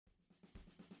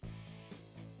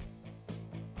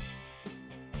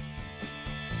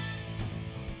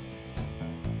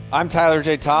I'm Tyler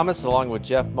J. Thomas, along with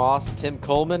Jeff Moss, Tim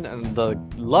Coleman, and the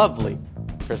lovely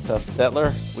Chris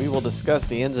Hubstetler. We will discuss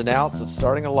the ins and outs of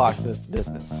starting a locksmith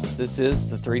business. This is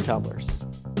the Three Tumblers.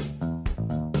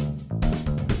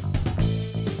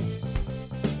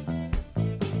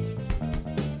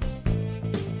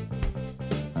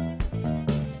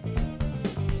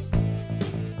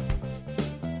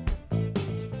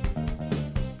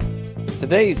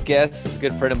 Today's guest is a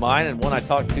good friend of mine and one I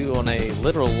talk to on a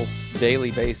literal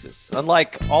daily basis.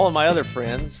 Unlike all of my other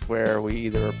friends, where we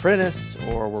either apprenticed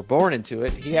or were born into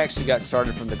it, he actually got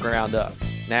started from the ground up.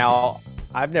 Now,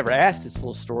 I've never asked his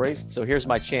full story, so here's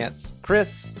my chance.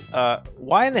 Chris,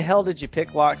 why in the hell did you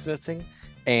pick locksmithing?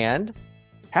 And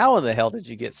how in the hell did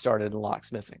you get started in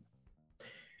locksmithing?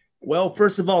 Well,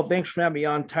 first of all, thanks for having me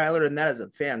on, Tyler. And that is a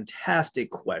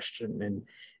fantastic question. And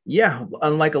yeah,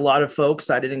 unlike a lot of folks,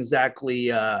 I didn't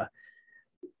exactly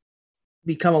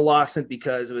become a locksmith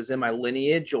because it was in my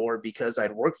lineage or because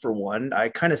I'd worked for one. I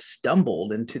kind of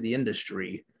stumbled into the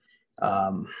industry.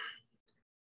 Um,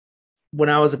 when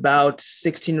I was about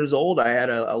 16 years old, I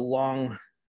had a long,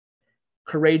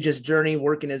 courageous journey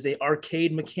working as a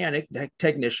arcade mechanic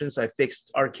technician. So I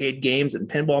fixed arcade games and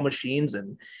pinball machines,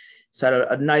 and so I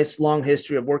had a nice long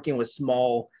history of working with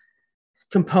small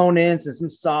components and some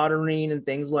soldering and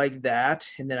things like that.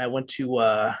 And then I went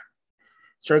to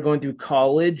started going through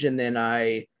college, and then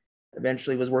I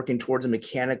eventually was working towards a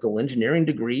mechanical engineering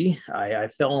degree. I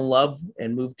fell in love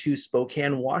and moved to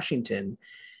Spokane, Washington,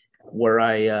 where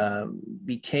I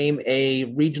became a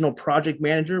regional project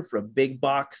manager for a big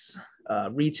box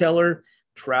retailer,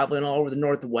 traveling all over the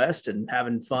Northwest and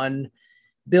having fun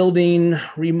building,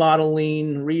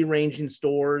 remodeling, rearranging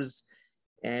stores.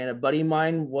 And a buddy of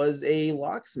mine was a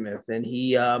locksmith, and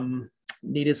he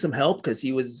needed some help because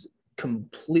he was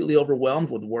completely overwhelmed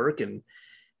with work, and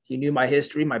he knew my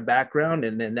history, my background,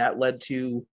 and then that led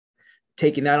to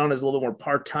taking that on as a little bit more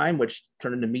part-time, which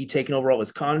turned into me taking over all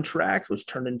his contracts, which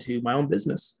turned into my own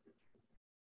business.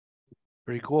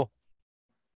 Pretty cool.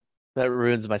 That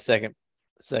ruins my second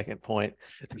point.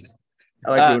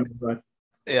 I like doing that.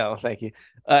 Yeah, well, thank you.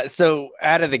 So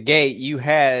out of the gate,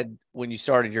 when you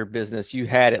started your business, you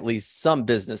had at least some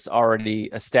business already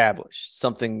established.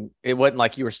 Something, it wasn't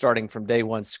like you were starting from day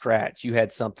one scratch. You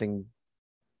had something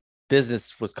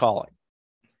business was calling.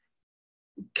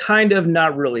 Kind of,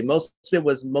 not really. Most of it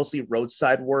was mostly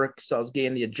roadside work. So I was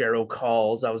getting the Ajero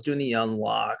calls. I was doing the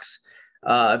unlocks.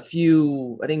 A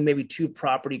few, I think maybe two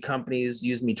property companies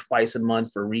used me twice a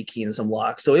month for rekeying some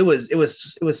locks. So it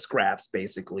was scraps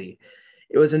basically.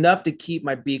 It was enough to keep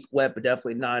my beak wet, but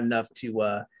definitely not enough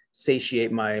to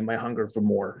satiate my hunger for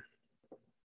more.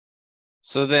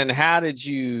 So then how did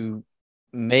you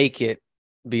make it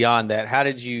beyond that? How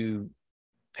did you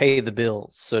pay the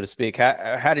bills, so to speak?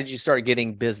 How did you start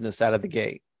getting business out of the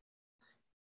gate?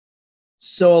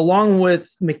 So along with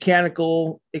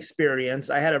mechanical experience,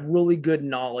 I had a really good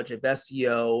knowledge of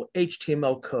SEO,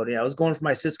 HTML coding. I was going for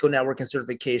my Cisco networking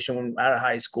certification when out of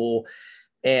high school.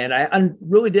 And I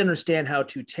really didn't understand how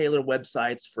to tailor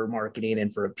websites for marketing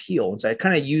and for appeal. And so I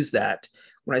kind of used that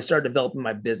when I started developing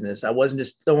my business. I wasn't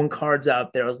just throwing cards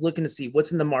out there. I was looking to see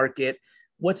what's in the market,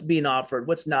 what's being offered,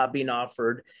 what's not being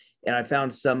offered. And I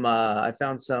found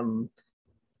some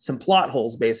plot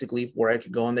holes basically where I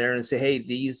could go in there and say, hey,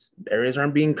 these areas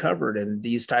aren't being covered and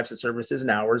these types of services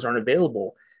and hours aren't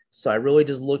available. So I really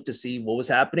just looked to see what was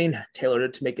happening, tailored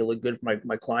it to make it look good for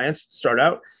my clients, start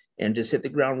out and just hit the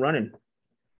ground running.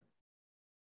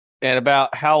 And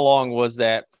about how long was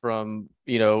that from,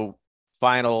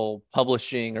 final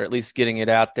publishing or at least getting it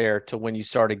out there to when you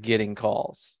started getting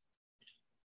calls?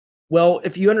 Well,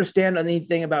 if you understand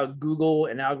anything about Google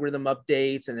and algorithm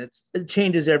updates, and it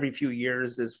changes every few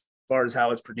years as far as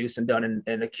how it's produced and done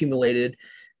and accumulated.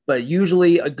 But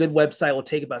usually a good website will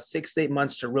take about 6 to 8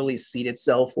 months to really seed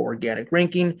itself for organic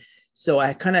ranking. So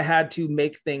I kind of had to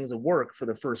make things work for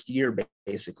the first year,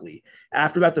 basically.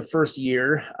 After about the first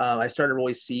year, I started to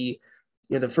really see,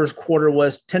 the first quarter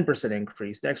was 10%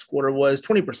 increase. Next quarter was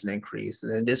 20% increase.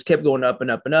 And then it just kept going up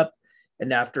and up and up.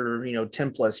 And after,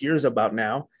 10 plus years about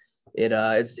now,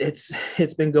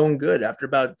 it's been going good. After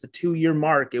about the 2 year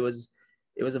mark, it was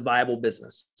a viable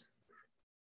business.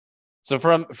 So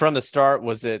from the start,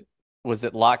 was it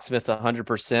locksmith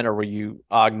 100%, or were you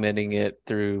augmenting it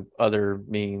through other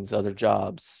means, other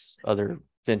jobs, other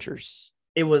ventures?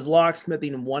 It was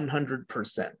locksmithing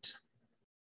 100%.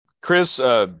 Chris,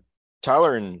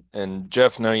 Tyler and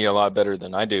Jeff know you a lot better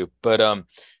than I do, but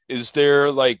is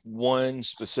there like one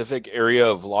specific area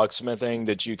of locksmithing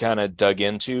that you kind of dug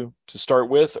into to start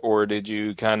with, or did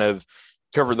you kind of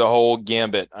cover the whole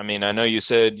gambit? I mean, I know you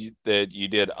said that you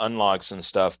did unlocks and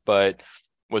stuff, but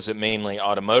Was it mainly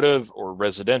automotive or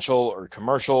residential or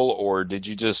commercial, or did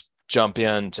you just jump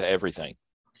into everything?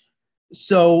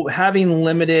 So having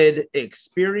limited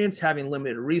experience, having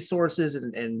limited resources,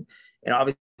 and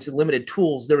obviously limited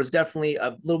tools, there was definitely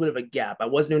a little bit of a gap. I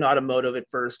wasn't doing automotive at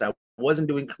first. I wasn't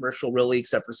doing commercial really,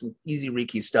 except for some easy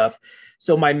Reiki stuff.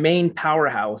 So my main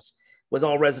powerhouse was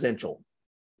all residential.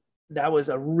 That was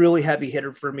a really heavy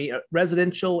hitter for me.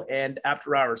 Residential and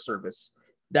after-hour service.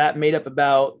 That made up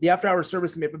about the after-hour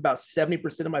service made up about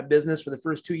 70% of my business for the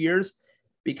first 2 years,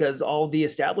 because all the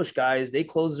established guys, they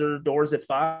close their doors at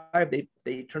 5.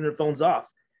 They turn their phones off.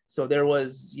 So there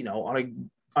was,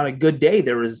 on a good day,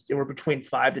 there were between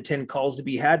 5 to 10 calls to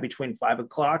be had between 5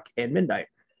 o'clock and midnight.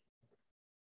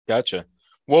 Gotcha.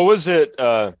 What was it?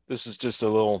 This is just a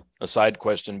little aside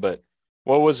question, but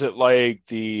what was it like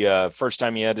the first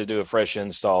time you had to do a fresh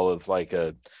install of like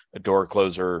a door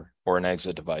closer or an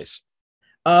exit device?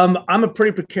 I'm a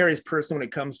pretty precarious person when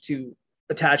it comes to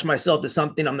attach myself to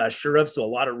something I'm not sure of. So a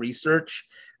lot of research,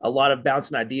 a lot of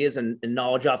bouncing ideas and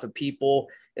knowledge off of people,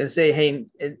 and say, hey,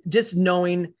 just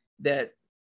knowing that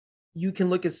you can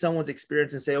look at someone's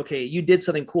experience and say, okay, you did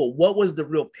something cool. What was the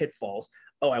real pitfalls?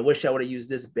 Oh, I wish I would have used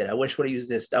this bit. I wish I would have used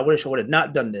this. I wish I would have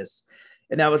not done this.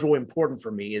 And that was really important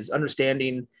for me, is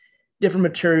understanding different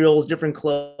materials, different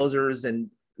closers, and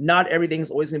not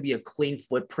everything's always going to be a clean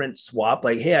footprint swap.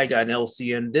 Like, hey, I got an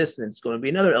LC in this, and it's going to be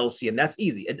another LC, and that's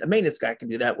easy. A maintenance guy can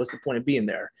do that. What's the point of being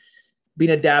there?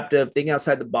 Being adaptive, thinking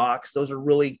outside the box, those are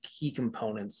really key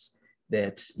components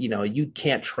that, you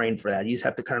can't train for that. You just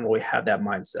have to kind of really have that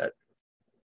mindset.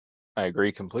 I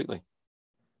agree completely.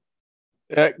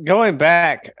 Going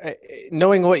back,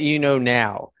 knowing what you know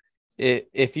now,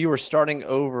 if you were starting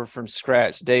over from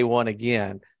scratch day one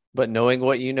again, but knowing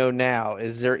what you know now,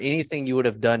 is there anything you would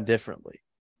have done differently?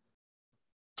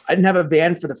 I didn't have a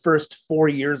van for the first 4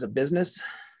 years of business.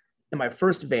 And my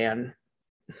first van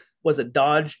was a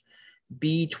Dodge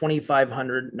B2500,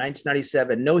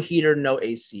 1997, no heater, no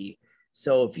AC.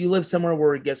 So if you live somewhere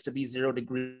where it gets to be 0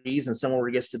 degrees and somewhere where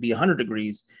it gets to be 100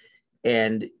 degrees,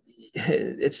 and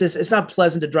it's not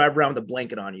pleasant to drive around with a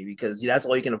blanket on you, because that's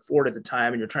all you can afford at the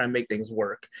time and you're trying to make things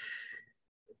work.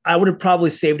 I would have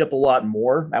probably saved up a lot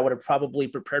more. I would have probably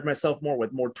prepared myself more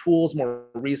with more tools, more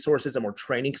resources, and more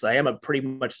training, because I am a pretty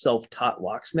much self-taught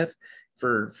locksmith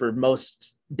for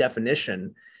most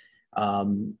definition.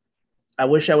 I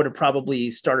wish I would have probably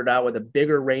started out with a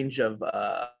bigger range of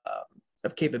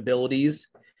capabilities.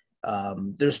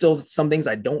 There's still some things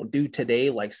I don't do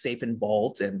today, like safe and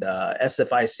vault and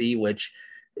SFIC, which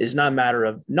is not a matter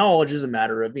of knowledge, is a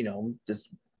matter of, just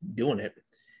doing it.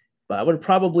 But I would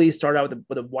probably start out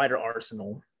with a wider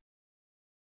arsenal.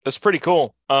 That's pretty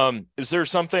cool. Is there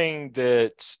something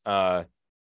that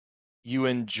you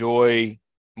enjoy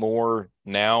more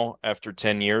now after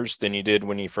 10 years than you did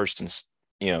when you first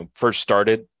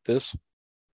started this?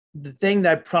 The thing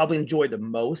that I probably enjoy the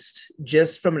most,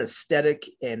 just from an aesthetic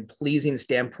and pleasing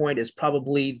standpoint, is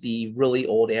probably the really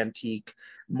old antique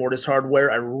mortise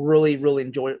hardware. I really, really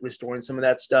enjoy restoring some of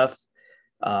that stuff.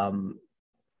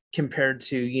 Compared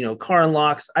to, car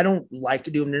unlocks, I don't like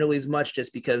to do them nearly as much,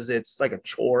 just because it's like a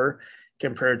chore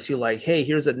compared to like, hey,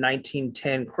 here's a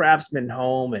 1910 Craftsman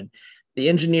home and the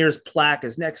engineer's plaque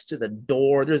is next to the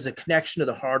door. There's a connection to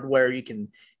the hardware. You can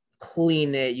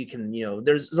clean it. You can,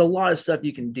 there's a lot of stuff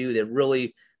you can do that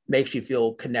really makes you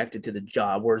feel connected to the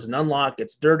job. Whereas an unlock,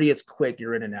 it's dirty, it's quick,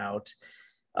 you're in and out.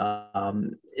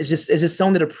 It's just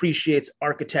someone that appreciates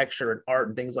architecture and art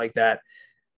and things like that.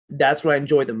 That's what I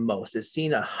enjoy the most, is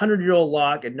seeing 100-year-old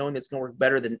lock and knowing it's going to work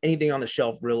better than anything on the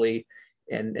shelf, really,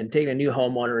 and taking a new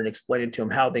homeowner and explaining to them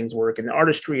how things work and the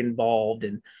artistry involved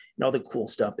and all the cool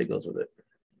stuff that goes with it.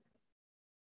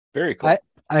 Very cool.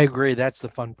 I agree. That's the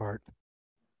fun part.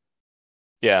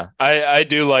 Yeah, I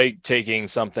do like taking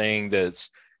something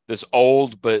that's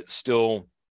old, but still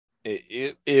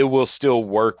it will still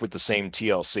work with the same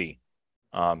TLC.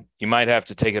 You might have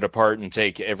to take it apart and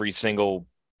take every single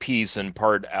piece and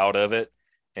part out of it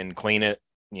and clean it,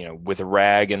 with a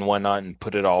rag and whatnot, and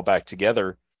put it all back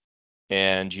together.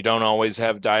 And you don't always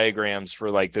have diagrams for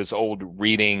like those old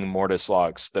reading mortise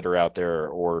locks that are out there,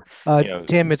 or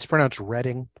Tim, it's pronounced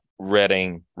reading,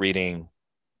 reading,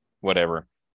 whatever.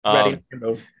 Reading.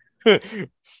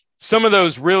 Some of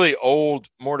those really old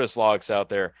mortise locks out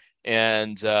there,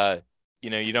 and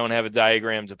you don't have a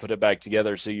diagram to put it back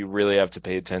together, so you really have to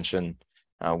pay attention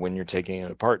when you're taking it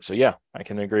apart. So yeah, I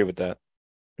can agree with that.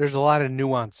 There's a lot of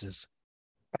nuances.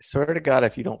 I swear to God,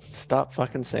 if you don't stop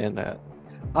fucking saying that.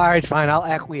 All right, fine. I'll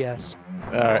acquiesce.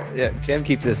 All right. Yeah, Tim,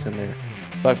 keep this in there.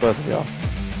 Fuck both of y'all.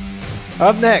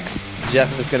 Up next,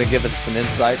 Jeff is going to give us some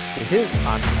insights to his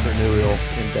entrepreneurial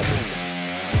endeavors.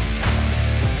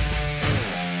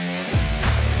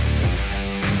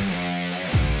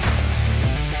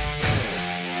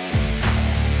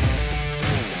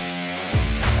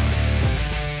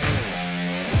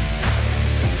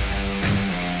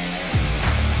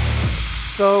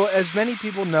 So, as many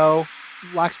people know,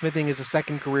 locksmithing is a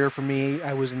second career for me.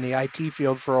 I was in the IT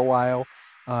field for a while,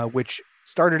 which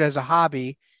started as a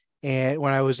hobby, and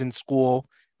when I was in school,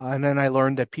 and then I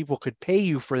learned that people could pay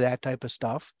you for that type of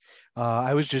stuff.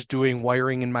 I was just doing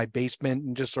wiring in my basement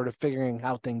and just sort of figuring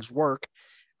how things work.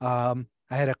 I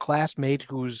had a classmate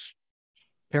whose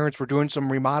parents were doing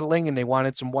some remodeling and they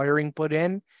wanted some wiring put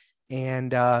in,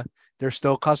 and they're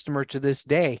still a customer to this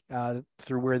day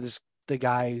through where the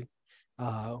guy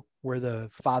where the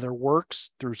father works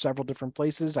through several different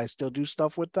places. I still do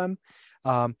stuff with them.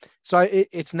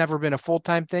 It's never been a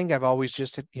full-time thing. I've always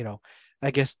just,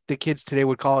 I guess the kids today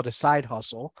would call it a side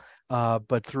hustle.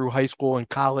 But through high school and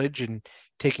college and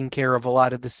taking care of a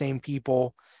lot of the same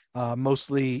people,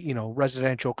 mostly,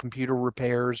 residential computer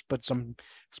repairs, but some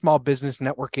small business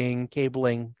networking,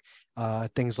 cabling,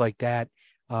 things like that.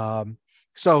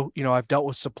 I've dealt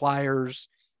with suppliers,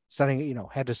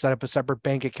 had to set up a separate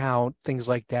bank account, things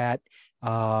like that.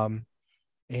 I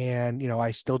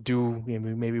still do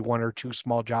maybe one or two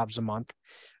small jobs a month.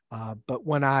 But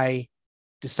when I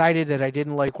decided that I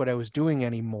didn't like what I was doing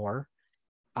anymore,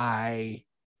 I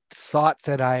thought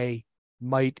that I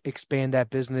might expand that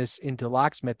business into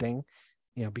locksmithing,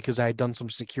 because I had done some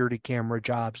security camera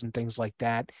jobs and things like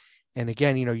that. And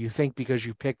again, you think because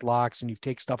you picked locks and you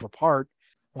take stuff apart,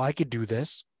 well, I could do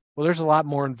this. Well, there's a lot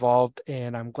more involved,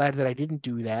 and I'm glad that I didn't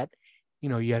do that.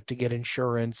 You have to get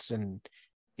insurance and,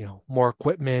 more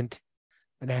equipment,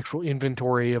 an actual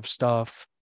inventory of stuff.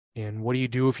 And what do you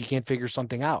do if you can't figure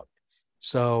something out?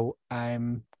 So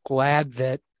I'm glad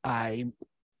that I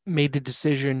made the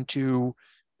decision to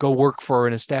go work for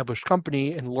an established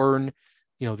company and learn,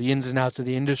 the ins and outs of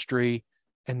the industry,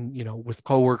 and, with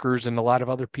coworkers and a lot of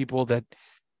other people that,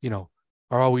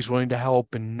 are always willing to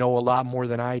help and know a lot more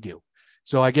than I do.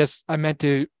 So I guess I meant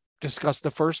to discuss the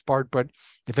first part, but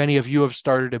if any of you have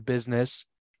started a business,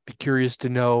 be curious to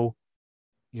know,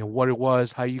 what it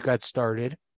was, how you got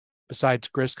started, besides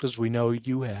Chris, because we know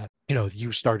you have,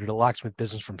 you started a locksmith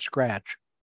business from scratch.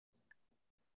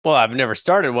 Well, I've never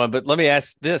started one, but let me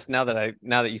ask this now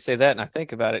that you say that and I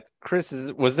think about it.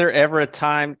 Chris, was there ever a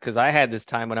time, because I had this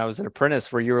time when I was an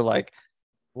apprentice, where you were like,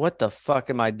 what the fuck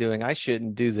am I doing? I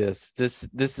shouldn't do this.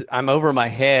 This I'm over my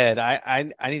head.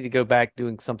 I need to go back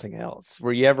doing something else.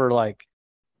 Were you ever like,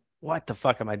 what the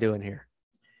fuck am I doing here?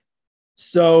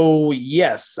 So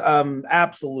yes,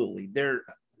 absolutely.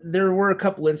 There were a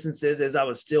couple instances as I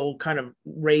was still kind of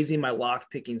raising my lock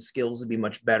picking skills to be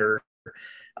much better.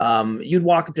 You'd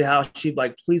walk up to a house, she'd be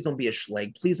like, please don't be a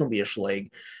schleg. Please don't be a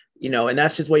schleg. And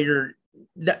that's just what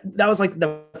that was like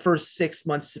the first 6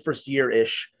 months, first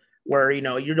year-ish, where,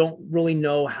 you don't really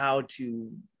know how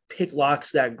to pick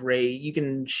locks that great. You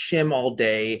can shim all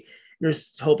day. You're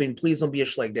just hoping, please don't be a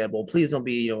schleg deadbolt. Please don't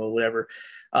be, whatever.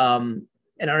 And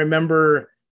I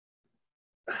remember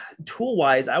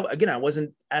tool-wise, I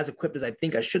wasn't as equipped as I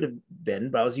think I should have been,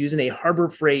 but I was using a Harbor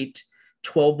Freight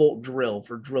 12-volt drill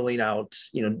for drilling out,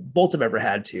 bolts I've ever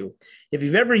had to. If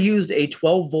you've ever used a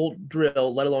 12-volt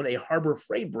drill, let alone a Harbor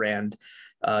Freight brand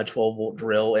 12-volt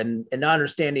drill, and not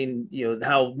understanding,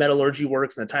 how metallurgy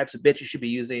works and the types of bits you should be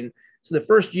using. So the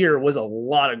first year was a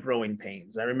lot of growing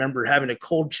pains. I remember having a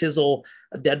cold chisel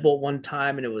a deadbolt one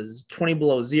time, and it was 20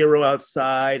 below zero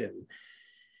outside. And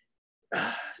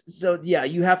so, yeah,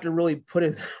 you have to really put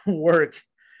in work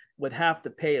with half the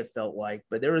pay, it felt like.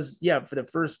 But there was, for the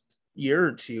first year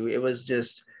or two, it was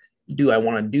just, do I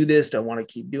want to do this? Do I want to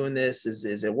keep doing this?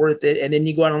 Is it worth it? And then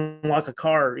you go out and unlock a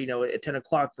car, at 10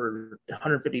 o'clock for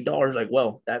 $150. Like,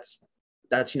 well, that's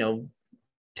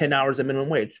 10 hours of minimum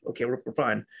wage. Okay, we're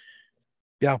fine.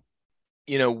 Yeah.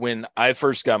 When I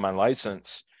first got my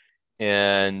license,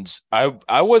 and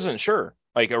I wasn't sure.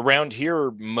 Like around here,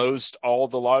 most all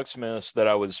the locksmiths that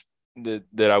I was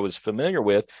familiar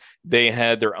with, they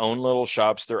had their own little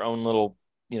shops, their own little,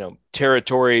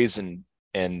 territories and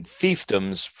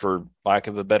fiefdoms, for lack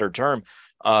of a better term.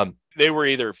 They were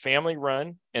either family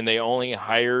run and they only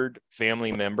hired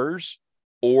family members,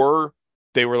 or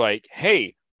they were like,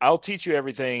 hey, I'll teach you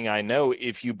everything I know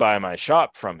if you buy my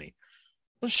shop from me.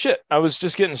 Well, shit, I was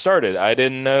just getting started. I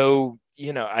didn't know,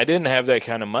 I didn't have that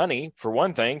kind of money. For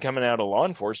one thing, coming out of law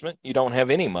enforcement, you don't have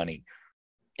any money.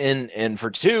 And for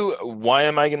two, why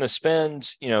am I going to spend,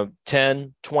 $10,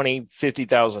 $20,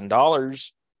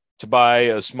 $50,000 to buy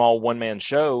a small one-man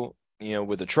show,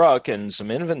 with a truck and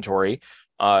some inventory?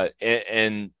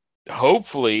 And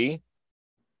hopefully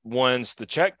once the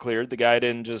check cleared, the guy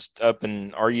didn't just up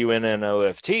and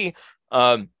RUNNOFT,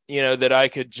 that I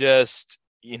could just,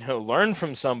 learn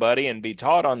from somebody and be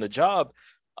taught on the job.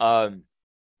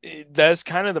 that's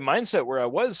kind of the mindset where I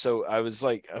was. So I was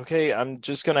like, okay, I'm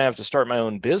just going to have to start my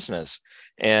own business.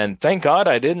 And thank God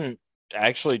I didn't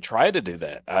actually try to do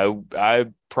that. I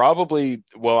probably,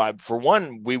 well, for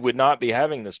one, we would not be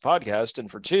having this podcast. And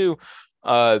for two,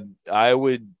 I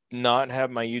would not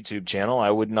have my YouTube channel. I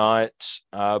would not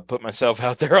put myself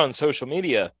out there on social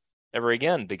media ever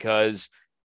again, because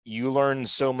you learn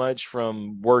so much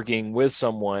from working with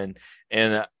someone.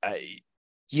 And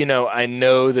I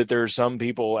know that there are some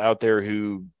people out there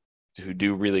who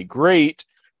do really great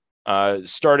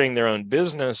starting their own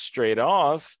business straight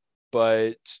off,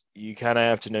 but you kind of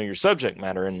have to know your subject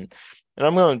matter. And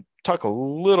I'm going to talk a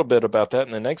little bit about that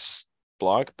in the next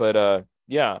block. But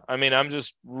yeah, I mean, I'm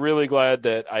just really glad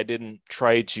that I didn't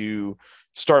try to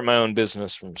start my own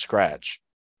business from scratch.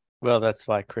 Well, that's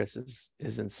why Chris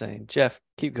is insane. Jeff,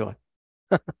 keep going.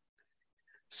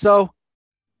 So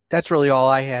that's really all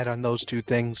I had on those two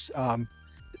things.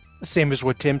 Same as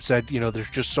what Tim said, there's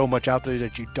just so much out there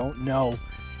that you don't know,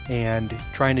 and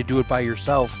trying to do it by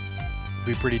yourself will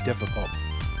be pretty difficult.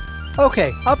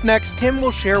 Okay, up next, Tim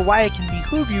will share why it can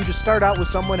behoove you to start out with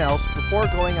someone else before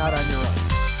going out on your own.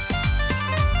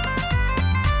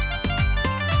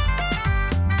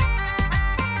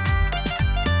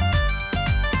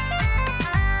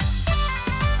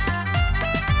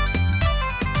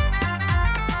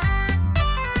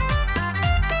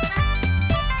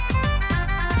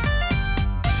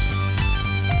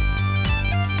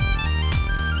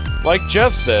 Like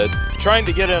Jeff said, trying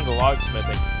to get into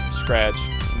locksmithing from scratch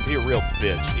can be a real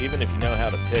bitch, even if you know how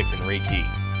to pick and rekey.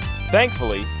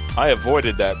 Thankfully, I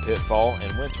avoided that pitfall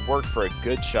and went to work for a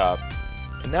good shop,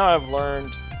 and now I've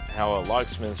learned how a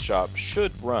locksmith shop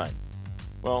should run.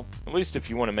 Well, at least if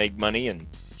you want to make money and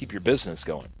keep your business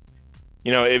going.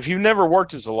 If you've never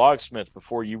worked as a locksmith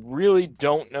before, you really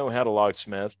don't know how to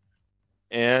locksmith,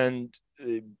 and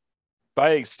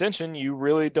by extension, you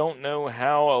really don't know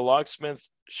how a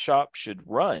locksmith shop should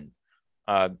run.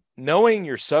 Knowing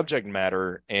your subject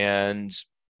matter and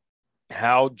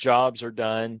how jobs are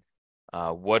done,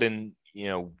 what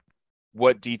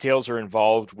details are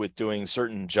involved with doing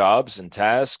certain jobs and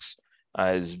tasks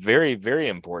is very, very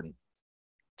important.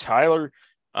 Tyler,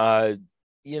 when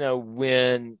you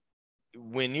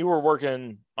were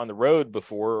working on the road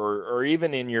before, or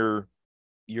even in your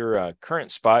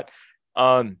current spot,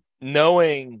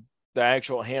 knowing the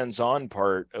actual hands-on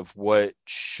part of what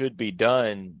should be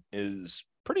done is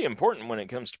pretty important when it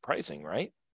comes to pricing,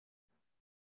 right?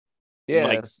 Yeah,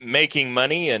 like making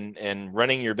money and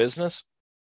running your business.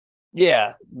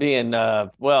 Yeah, being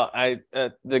the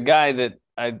guy that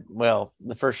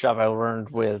the first shop I learned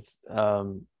with,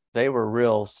 they were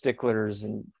real sticklers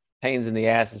and pains in the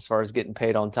ass as far as getting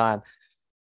paid on time.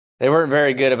 They weren't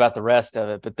very good about the rest of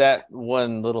it, but that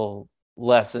one little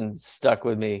lesson stuck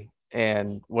with me.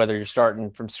 And whether you're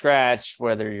starting from scratch,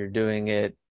 whether you're doing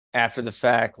it after the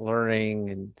fact, learning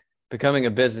and becoming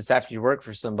a business after you work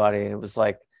for somebody, and it was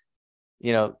like,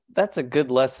 that's a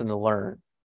good lesson to learn.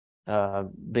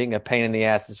 Being a pain in the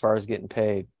ass as far as getting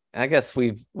paid. And I guess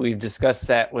we've discussed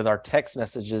that with our text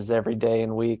messages every day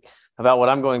and week about what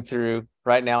I'm going through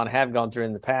right now and have gone through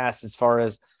in the past, as far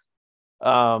as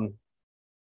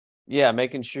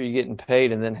making sure you're getting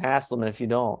paid and then hassling if you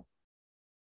don't.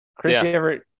 Chris, you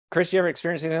ever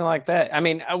experienced anything like that? I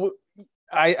mean,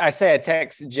 I say I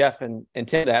text Jeff and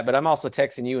Tim that, but I'm also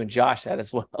texting you and Josh that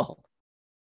as well.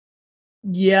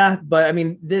 Yeah, but I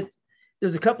mean,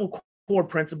 there's a couple core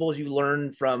principles you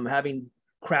learn from having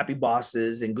crappy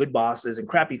bosses and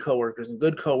crappy coworkers and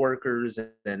good coworkers.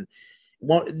 And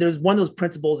there's one of those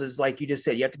principles is, like you just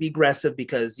said, you have to be aggressive,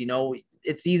 because,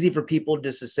 it's easy for people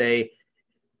just to say,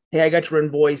 hey, I got your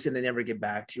invoice, and they never get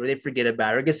back to you, or they forget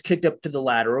about it, or gets kicked up to the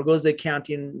ladder, or goes to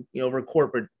accounting, over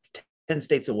corporate 10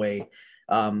 states away.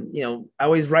 I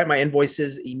always write my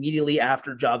invoices immediately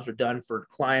after jobs are done for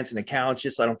clients and accounts,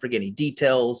 just so I don't forget any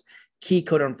details, key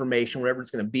code information, whatever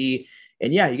it's going to be.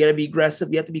 And yeah, you got to be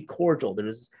aggressive. You have to be cordial.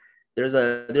 There's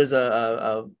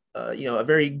a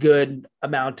very good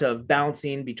amount of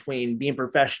balancing between being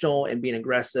professional and being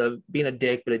aggressive, being a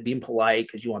dick, but being polite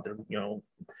because you want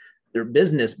their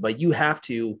business. But your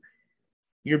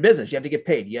business, you have to get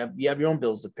paid. You have your own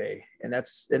bills to pay, and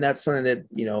that's something that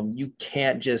you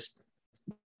can't just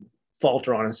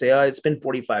falter on and say, oh, it's been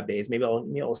 45 days. Maybe I'll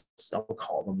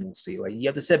call them. We'll see. Like, you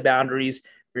have to set boundaries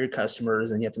for your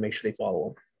customers, and you have to make sure they follow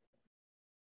them.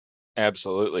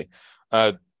 Absolutely.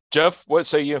 Jeff, what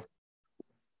say you?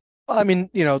 I mean,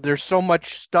 there's so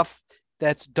much stuff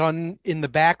that's done in the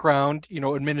background,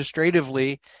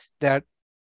 administratively, that,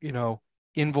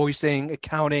 invoicing,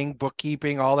 accounting,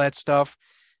 bookkeeping, all that stuff,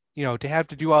 to have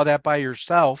to do all that by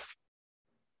yourself,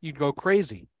 you'd go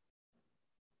crazy.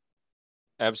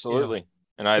 Absolutely.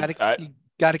 And You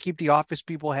got to keep the office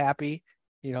people happy.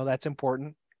 That's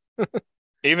important.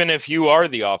 even if you are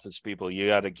the office people, you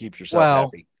got to keep yourself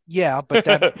happy. Yeah, but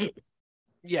that,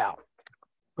 yeah.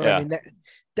 But Yeah. I mean,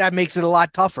 that makes it a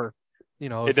lot tougher,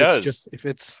 It does. if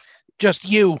it's just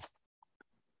you.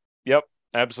 Yep,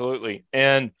 absolutely.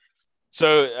 And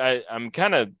so I'm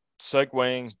kind of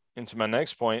segueing into my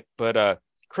next point, but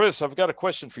Chris, I've got a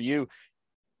question for you.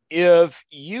 If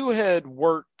you had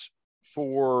worked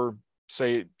for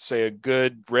say a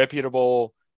good,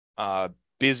 reputable,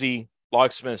 busy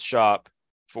locksmith shop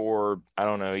for, I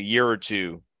don't know, a year or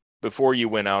two before you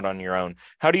went out on your own,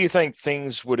 how do you think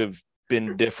things would have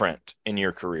been different in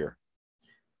your career?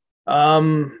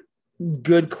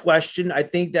 Good question. I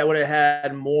think that would have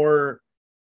had more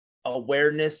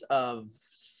awareness of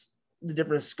the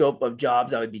different scope of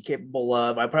jobs I would be capable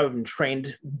of. I probably been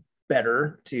trained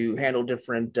better to handle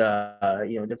different,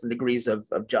 different degrees of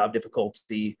job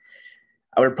difficulty.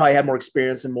 I would probably have more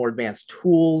experience and more advanced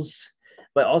tools.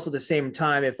 But also at the same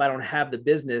time, if I don't have the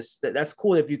business, that's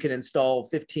cool if you can install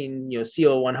 15,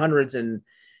 CO 100s and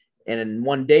in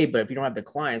one day. But if you don't have the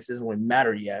clients, it doesn't really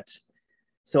matter yet.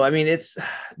 So I mean, it's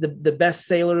the best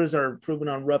sailors are proven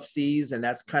on rough seas, and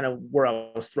that's kind of where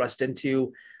I was thrust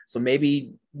into. So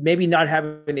maybe not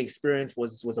having the experience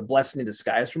was a blessing in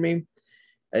disguise for me.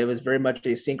 It was very much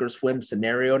a sink or swim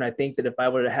scenario, and I think that if I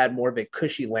would have had more of a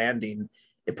cushy landing,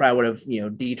 it probably would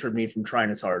have deterred me from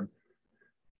trying as hard.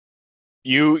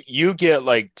 You get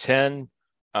like 10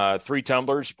 three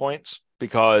tumblers points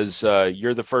because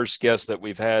you're the first guest that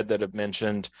we've had that have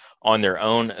mentioned on their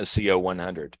own a CO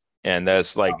 100, and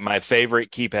that's like my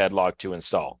favorite keypad lock to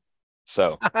install.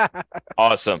 So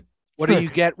awesome. What do you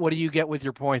get? What do you get with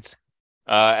your points?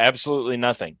 Absolutely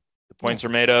nothing. The points are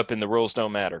made up and the rules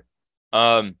don't matter.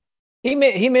 He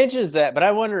mentions that, but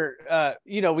I wonder,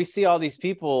 we see all these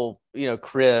people,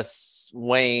 Chris,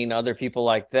 Wayne, other people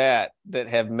like that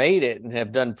have made it and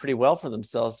have done pretty well for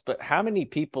themselves. But how many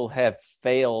people have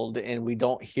failed and we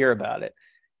don't hear about it?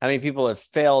 How many people have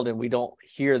failed and we don't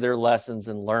hear their lessons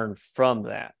and learn from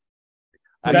that?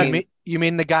 You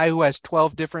mean the guy who has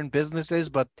 12 different businesses,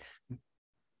 but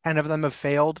 10 of them have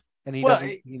failed and he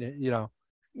doesn't,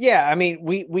 Yeah, I mean,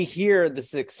 we hear the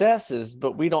successes,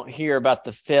 but we don't hear about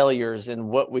the failures and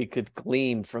what we could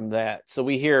glean from that. So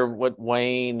we hear what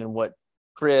Wayne and what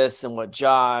Chris and what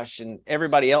Josh and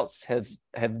everybody else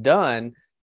have done,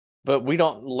 but we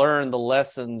don't learn the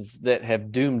lessons that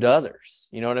have doomed others.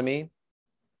 You know what I mean?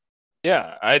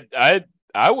 Yeah,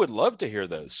 I would love to hear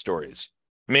those stories.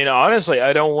 I mean, honestly,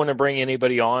 I don't want to bring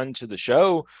anybody on to the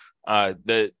show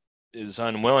that is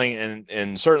unwilling,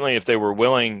 and certainly if they were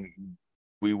willing,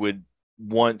 we would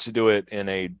want to do it in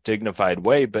a dignified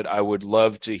way, but I would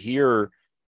love to hear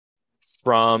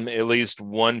from at least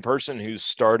one person who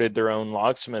started their own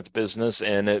locksmith business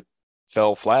and it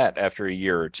fell flat after a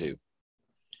year or two.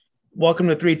 Welcome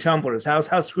to Three Tumblers. How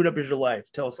screwed up is your life?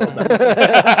 Tell us all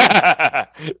about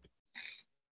it.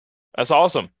 That's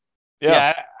awesome.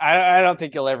 Yeah, I don't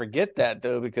think you'll ever get that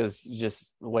though, because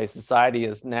just the way society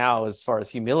is now as far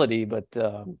as humility. But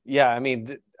I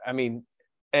mean,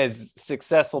 as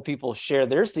successful people share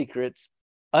their secrets,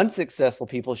 unsuccessful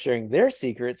people sharing their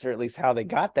secrets, or at least how they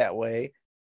got that way,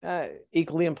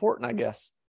 equally important, I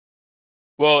guess.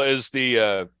 Well, as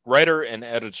the writer and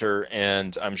editor,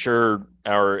 and I'm sure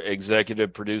our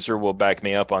executive producer will back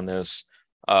me up on this,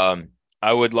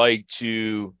 I would like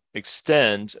to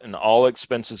extend an all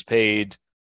expenses paid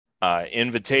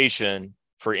invitation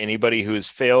for anybody who has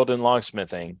failed in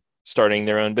locksmithing, starting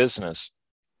their own business,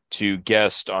 to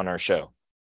guest on our show.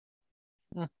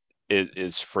 It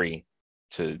is free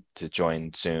to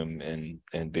join Zoom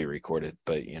and be recorded,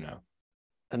 but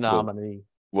Anomaly.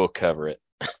 We'll cover it.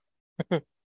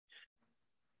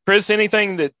 Chris,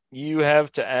 anything that you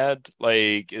have to add,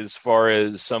 like as far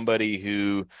as somebody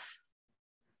who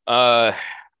I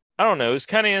don't know, is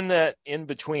kind of in that in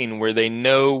between where they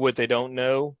know what they don't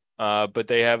know, but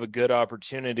they have a good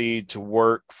opportunity to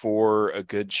work for a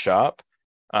good shop?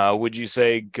 Would you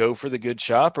say go for the good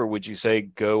shop, or would you say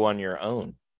go on your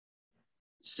own?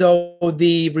 So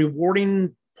the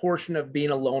rewarding portion of being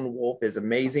a lone wolf is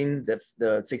amazing.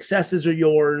 The successes are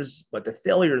yours, but the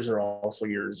failures are also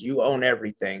yours. You own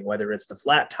everything, whether it's the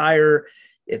flat tire,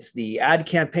 it's the ad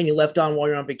campaign you left on while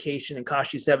you're on vacation and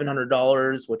cost you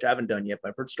 $700, which I haven't done yet, but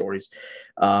I've heard stories,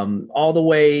 all the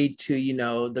way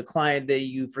to, the client that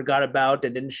you forgot about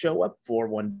and didn't show up for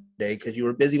one day because you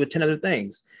were busy with 10 other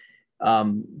things.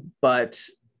 But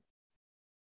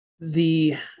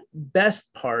the best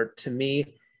part to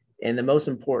me, and the most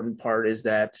important part, is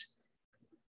that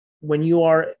when you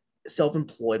are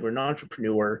self-employed, we're an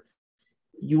entrepreneur,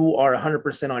 you are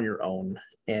 100% on your own.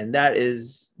 And that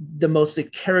is the most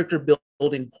character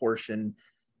building portion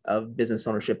of business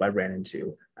ownership I ran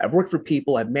into. I've worked for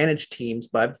people, I've managed teams,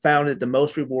 but I've found that the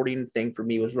most rewarding thing for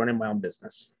me was running my own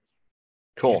business.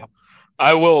 Cool. Yeah.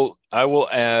 I will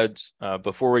add,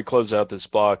 before we close out this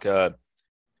block,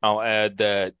 I'll add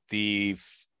that the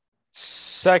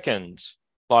second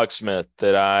locksmith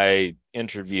that I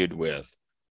interviewed with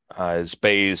is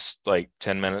based like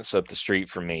 10 minutes up the street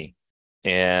from me.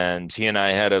 And he and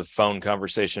I had a phone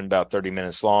conversation about 30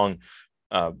 minutes long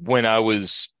when I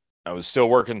was still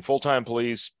working full-time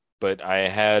police, but I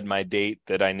had my date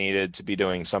that I needed to be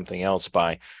doing something else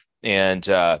by. And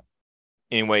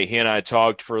anyway, he and I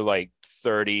talked for like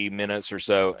 30 minutes or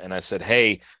so. And I said,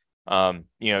 hey,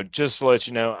 just to let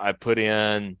you know, I put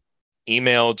in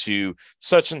email to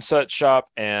such and such shop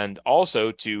and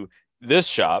also to this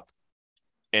shop.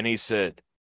 And he said,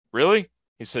 really?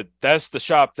 He said, that's the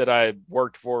shop that I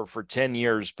worked for 10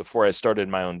 years before I started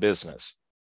my own business.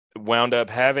 Wound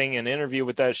up having an interview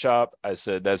with that shop. I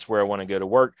said, that's where I want to go to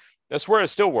work. That's where I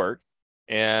still work.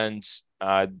 And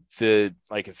a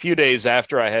few days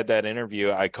after I had that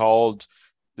interview, I called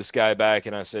this guy back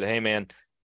and I said, hey man,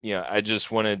 I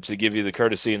just wanted to give you the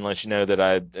courtesy and let you know that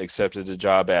I accepted a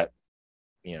job at,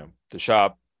 the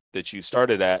shop that you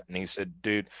started at. And he said,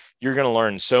 dude, you're going to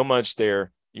learn so much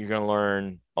there. You're going to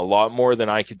learn a lot more than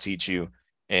I could teach you.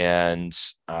 And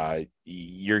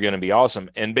you're going to be awesome.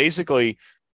 And basically,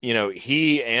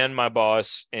 he and my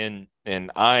boss and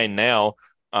I now,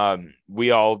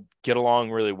 we all get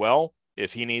along really well.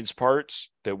 If he needs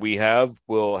parts that we have,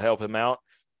 we'll help him out,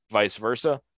 vice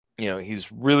versa.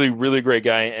 He's really, really great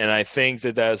guy. And I think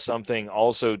that that's something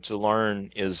also to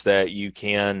learn, is that you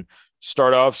can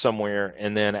start off somewhere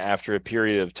and then after a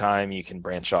period of time, you can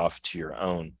branch off to your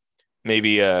own.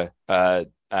 Maybe a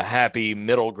happy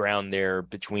middle ground there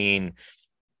between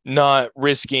not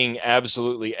risking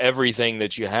absolutely everything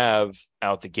that you have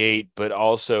out the gate, but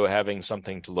also having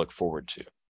something to look forward to.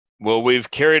 Well, we've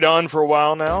carried on for a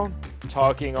while now,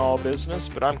 talking all business,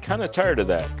 but I'm kind of tired of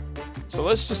that. So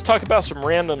let's just talk about some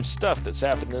random stuff that's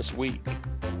happened this week.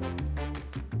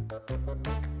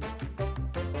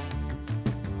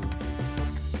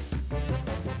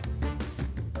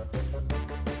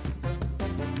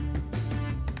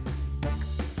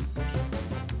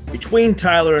 Between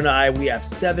Tyler and I, we have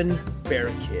 7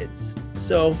 spare kids.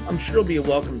 So I'm sure it'll be a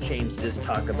welcome change to just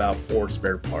talk about 4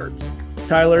 spare parts.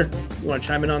 Tyler, you want to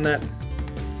chime in on that?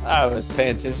 I was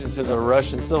paying attention to the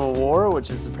Russian Civil War, which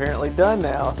is apparently done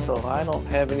now, so I don't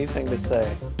have anything to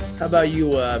say. How about you,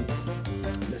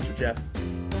 Mr. Jeff?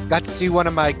 Got to see one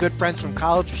of my good friends from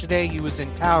college today. He was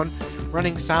in town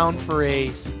running sound for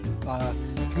a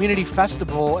community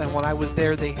festival, and when I was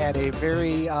there, they had a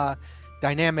very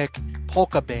dynamic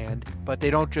polka band, but they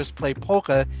don't just play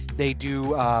polka, they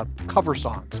do cover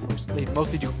songs. They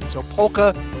mostly do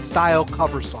polka style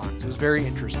cover songs. It was very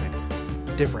interesting,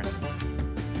 different.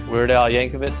 Weird Al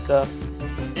Yankovic stuff.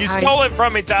 You stole it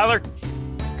from me, Tyler.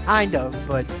 Kind of,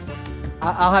 but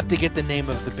I'll have to get the name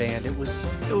of the band. It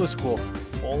was cool.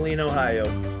 Only in Ohio.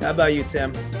 How about you,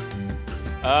 Tim?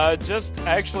 Just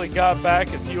actually got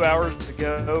back a few hours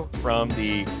ago from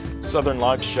the Southern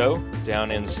Lock Show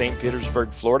down in St.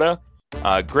 Petersburg, Florida.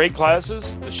 Great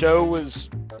classes. The show was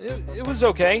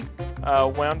okay.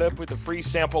 Wound up with a free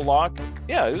sample lock.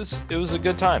 Yeah, it was a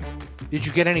good time. Did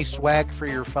you get any swag for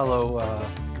your fellow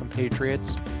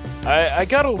compatriots? I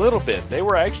got a little bit. They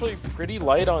were actually pretty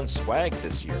light on swag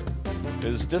this year. It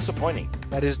was disappointing.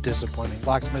 That is disappointing.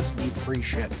 Locksmiths need free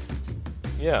shit.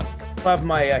 Yeah. I have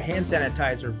my hand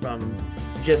sanitizer from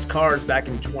Just Cars back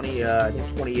in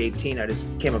 2018. I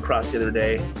just came across the other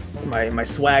day. My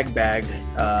swag bag.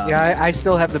 I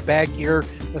still have the bag here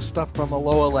of stuff from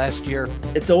Aloha last year.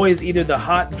 It's always either the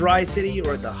hot, dry city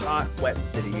or the hot, wet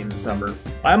city in the summer.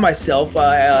 I myself,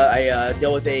 I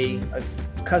dealt with a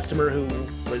customer who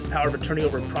was power of attorney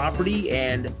over property,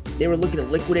 and they were looking to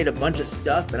liquidate a bunch of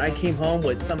stuff, and I came home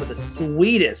with some of the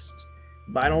sweetest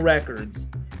vinyl records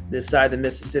this side of the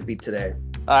Mississippi today.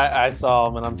 I saw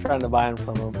them, and I'm trying to buy them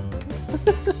from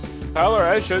them. Tyler,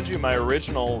 I showed you my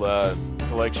original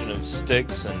collection of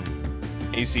Styx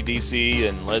and AC/DC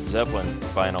and Led Zeppelin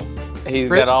vinyl. He's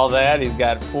got all that. He's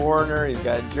got Foreigner. He's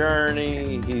got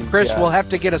Journey. Chris, we'll have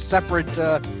to get a separate.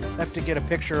 Have to get a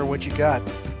picture of what you got.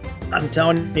 I'm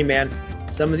telling you, man.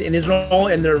 Some of the, and these are all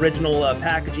in their original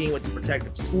packaging with the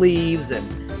protective sleeves, and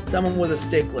someone with a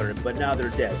stickler, but now they're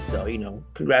dead. So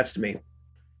congrats to me.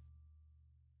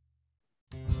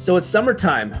 So it's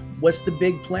summertime. What's the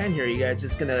big plan here? You guys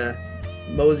just gonna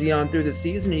mosey on through the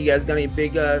season? Or you guys got any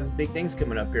big things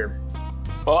coming up here?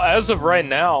 Well, as of right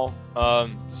now,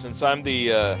 since I'm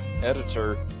the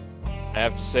editor, I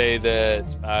have to say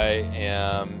that I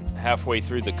am halfway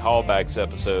through the callbacks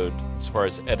episode as far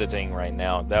as editing right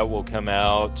now. That will come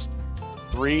out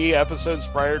 3 episodes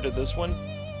prior to this one.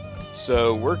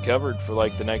 So we're covered for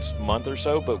like the next month or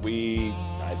so, but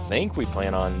I think we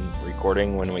plan on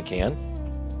recording when we can.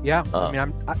 Yeah, I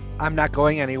mean, I'm not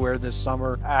going anywhere this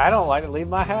summer. I don't like to leave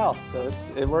my house, so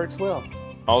it works well.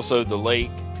 Also, the lake.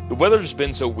 The weather's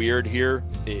been so weird here.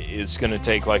 It's going to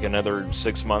take like another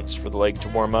 6 months for the lake to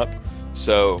warm up.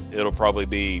 So it'll probably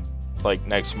be like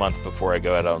next month before I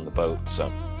go out on the boat.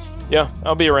 So yeah,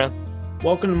 I'll be around.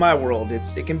 Welcome to my world.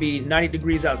 It can be 90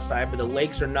 degrees outside, but the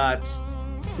lakes are not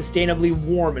sustainably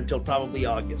warm until probably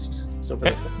August. So for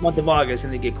the month of August,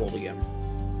 and they get cold again.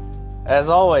 As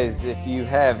always, if you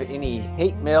have any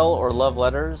hate mail or love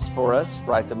letters for us,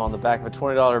 write them on the back of a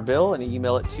 $20 bill and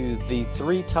email it to the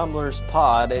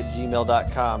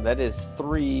 3tumblerspod@gmail.com. That is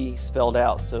 3 spelled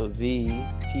out, so the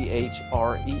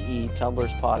THREE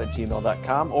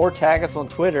tumblerspod@gmail.com, or tag us on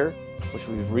Twitter, which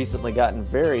we've recently gotten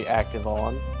very active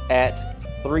on, at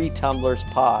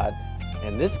 3tumblerspod.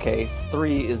 In this case,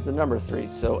 3 is the number 3,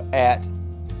 so at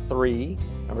 3,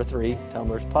 number 3,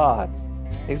 tumblerspod.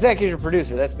 Executive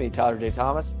producer, that's me, Tyler J.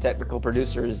 Thomas. Technical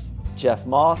producer is Jeff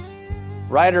Moss.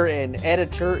 Writer and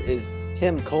editor is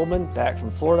Tim Coleman, back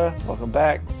from Florida. Welcome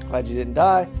back. Glad you didn't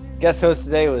die. Guest host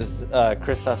today was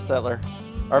Chris Huffstetler.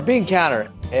 Our bean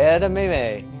counter, Ed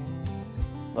Ameme.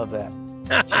 Love that.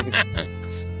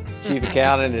 Chief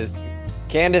accountant is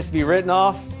Candace B.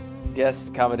 Rittenoff. Guest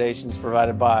accommodations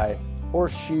provided by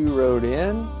Horseshoe Road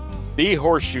Inn. The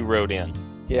Horseshoe Road Inn.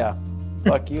 Yeah.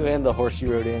 Fuck you and the Horseshoe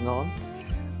Road Inn on.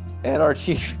 And our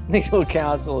chief legal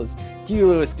counsel is Hugh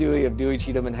Lewis Dewey of Dewey,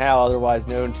 Cheatham and Howe, otherwise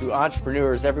known to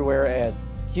entrepreneurs everywhere as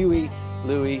Huey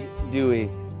Louie Dewey.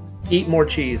 Eat more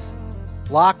cheese.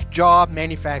 Lockjaw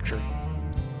Manufacturing.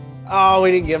 Oh,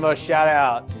 we didn't give him a shout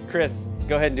out. Chris,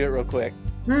 go ahead and do it real quick.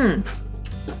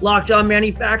 Lockjaw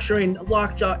Manufacturing,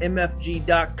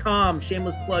 lockjawmfg.com.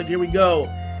 Shameless plug, here we go.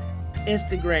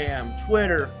 Instagram,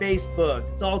 Twitter, Facebook,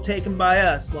 it's all taken by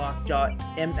us, Lockjaw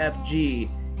MFG.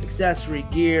 Accessory,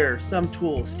 gear, some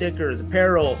tools, stickers,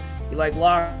 apparel. You like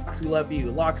locks, we love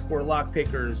you. Locks for lock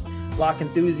pickers, lock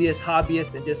enthusiasts,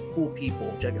 hobbyists, and just cool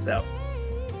people. Check us out.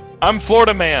 I'm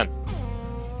Florida Man.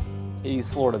 He's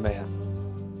Florida Man.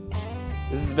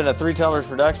 This has been a 3 Tumblers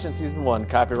production, season 1,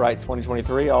 copyright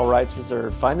 2023, all rights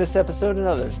reserved. Find this episode and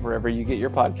others wherever you get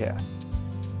your podcasts.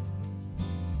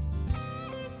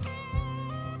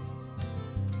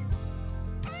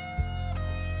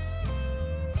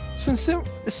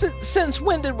 Since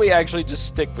when did we actually just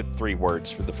stick with 3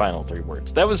 words for the final 3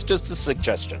 words? That was just a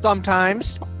suggestion.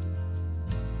 Sometimes.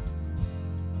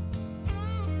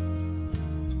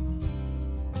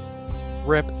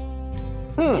 Rip.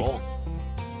 Cool.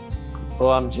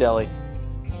 Well, I'm jelly.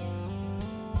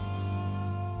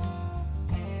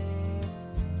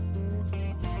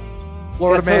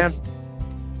 Florida Man. Host-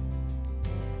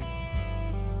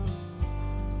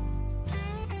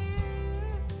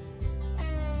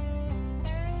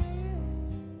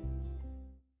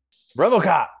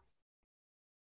 RoboCop.